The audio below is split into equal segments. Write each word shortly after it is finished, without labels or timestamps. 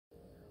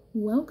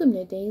Welcome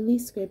to Daily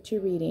Scripture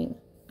Reading.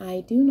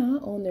 I do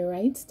not own the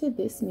rights to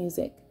this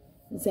music.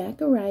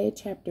 Zechariah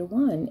chapter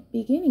 1,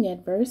 beginning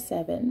at verse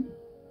 7.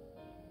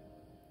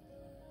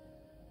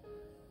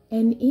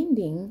 And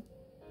ending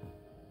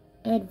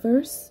at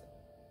verse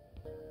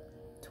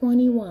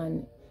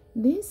 21.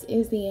 This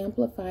is the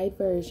Amplified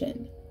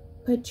Version.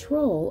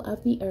 Patrol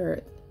of the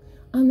Earth.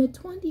 On the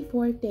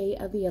 24th day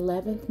of the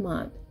 11th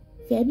month,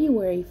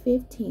 February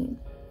 15th,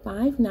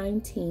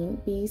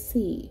 519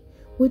 BC,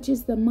 which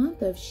is the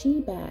month of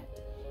Shebat,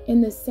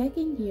 in the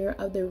second year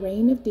of the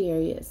reign of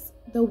Darius,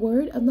 the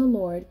word of the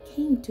Lord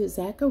came to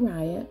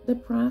Zechariah the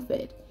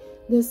prophet,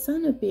 the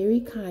son of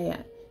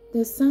Berechiah,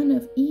 the son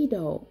of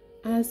Iddo,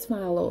 as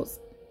follows.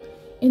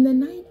 In the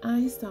night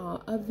I saw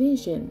a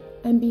vision,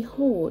 and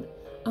behold,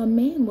 a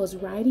man was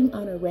riding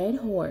on a red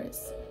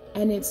horse,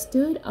 and it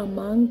stood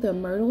among the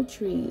myrtle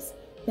trees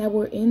that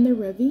were in the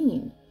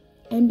ravine,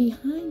 and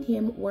behind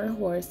him were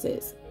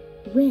horses,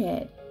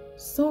 red,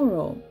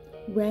 sorrel,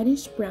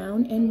 reddish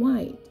brown and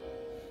white.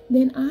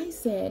 Then I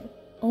said,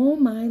 O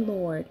my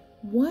Lord,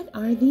 what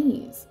are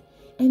these?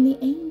 And the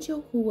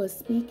angel who was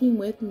speaking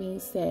with me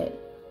said,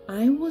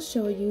 I will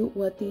show you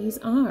what these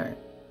are.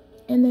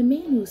 And the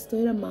man who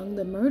stood among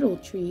the myrtle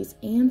trees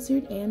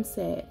answered and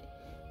said,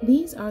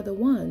 These are the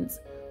ones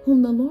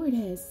whom the Lord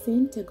has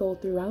sent to go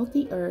throughout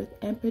the earth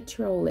and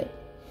patrol it.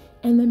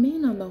 And the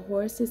man on the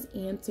horses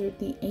answered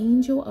the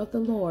angel of the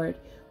Lord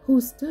who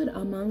stood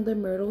among the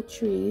myrtle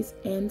trees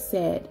and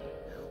said,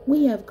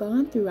 We have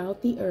gone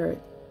throughout the earth,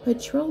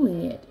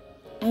 patrolling it,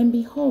 and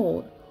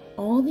behold,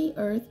 all the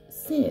earth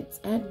sits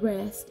at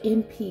rest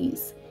in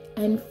peace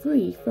and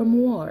free from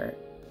war.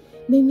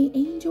 Then the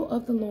angel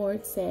of the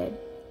Lord said,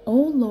 O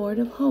Lord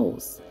of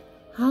hosts,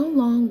 how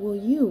long will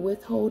you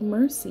withhold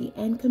mercy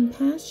and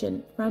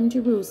compassion from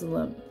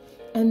Jerusalem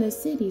and the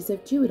cities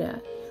of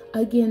Judah,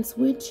 against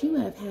which you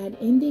have had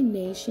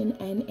indignation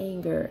and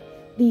anger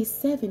these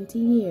 70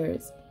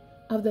 years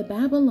of the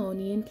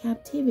Babylonian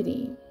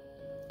captivity?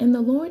 And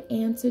the Lord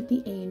answered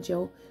the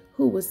angel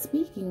who was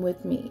speaking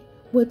with me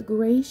with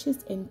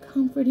gracious and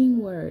comforting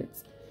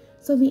words.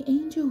 So the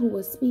angel who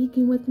was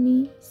speaking with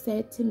me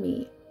said to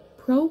me,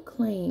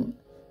 Proclaim,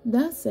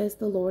 thus says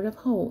the Lord of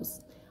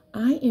hosts,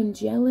 I am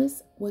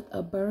jealous with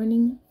a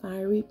burning,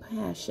 fiery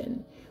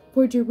passion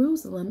for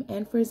Jerusalem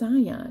and for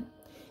Zion,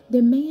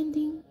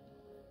 demanding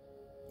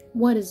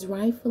what is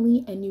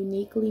rightfully and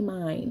uniquely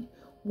mine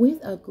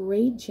with a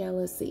great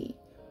jealousy.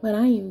 But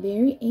I am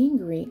very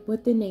angry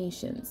with the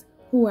nations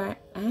who are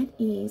at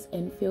ease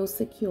and feel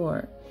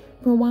secure.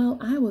 For while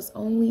I was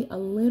only a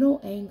little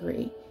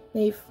angry,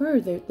 they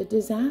furthered the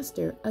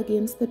disaster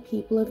against the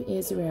people of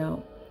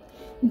Israel.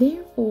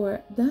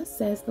 Therefore, thus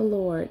says the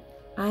Lord,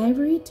 I have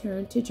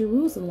returned to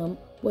Jerusalem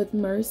with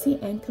mercy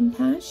and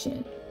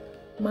compassion.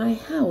 My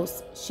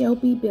house shall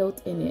be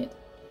built in it,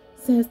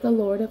 says the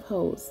Lord of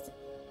hosts.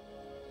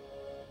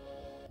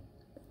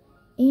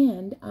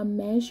 And a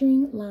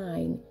measuring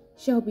line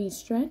shall be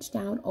stretched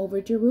out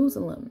over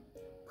Jerusalem.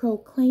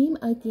 Proclaim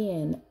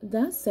again,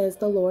 thus says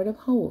the Lord of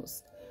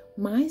hosts,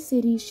 my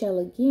city shall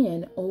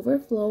again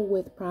overflow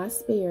with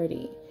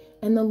prosperity,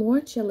 and the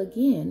Lord shall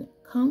again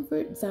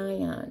comfort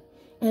Zion,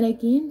 and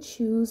again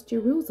choose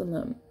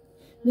Jerusalem.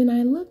 Then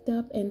I looked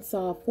up and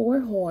saw 4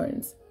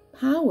 horns,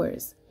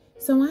 powers.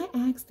 So I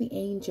asked the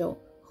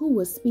angel who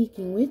was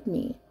speaking with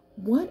me,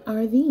 What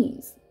are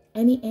these?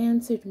 And he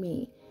answered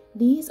me,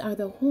 These are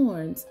the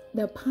horns,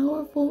 the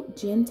powerful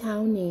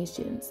Gentile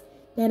nations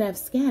that have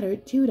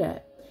scattered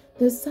Judah,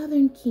 the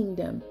southern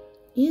kingdom,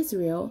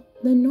 Israel,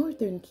 the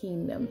northern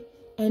kingdom,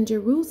 and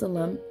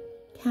Jerusalem,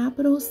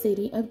 capital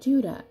city of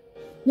Judah.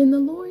 Then the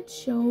Lord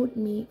showed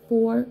me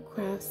 4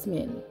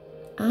 craftsmen.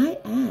 I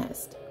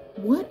asked,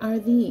 What are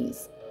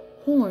these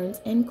horns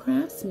and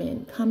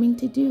craftsmen coming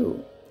to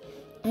do?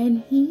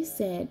 And he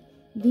said,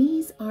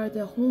 These are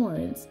the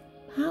horns,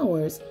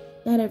 powers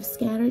that have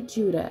scattered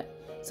Judah,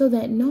 so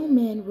that no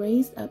man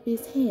raised up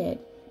his head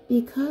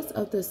because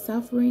of the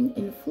suffering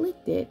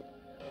inflicted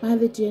by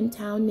the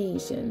Gentile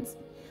nations.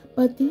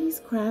 But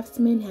these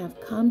craftsmen have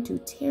come to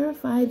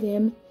terrify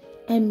them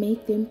and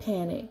make them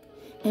panic,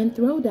 and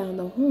throw down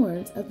the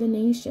horns of the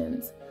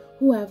nations,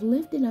 who have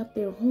lifted up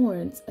their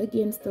horns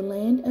against the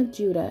land of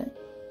Judah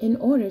in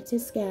order to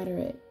scatter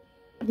it.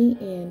 The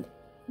end.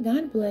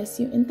 God bless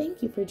you, and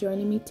thank you for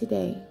joining me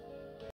today.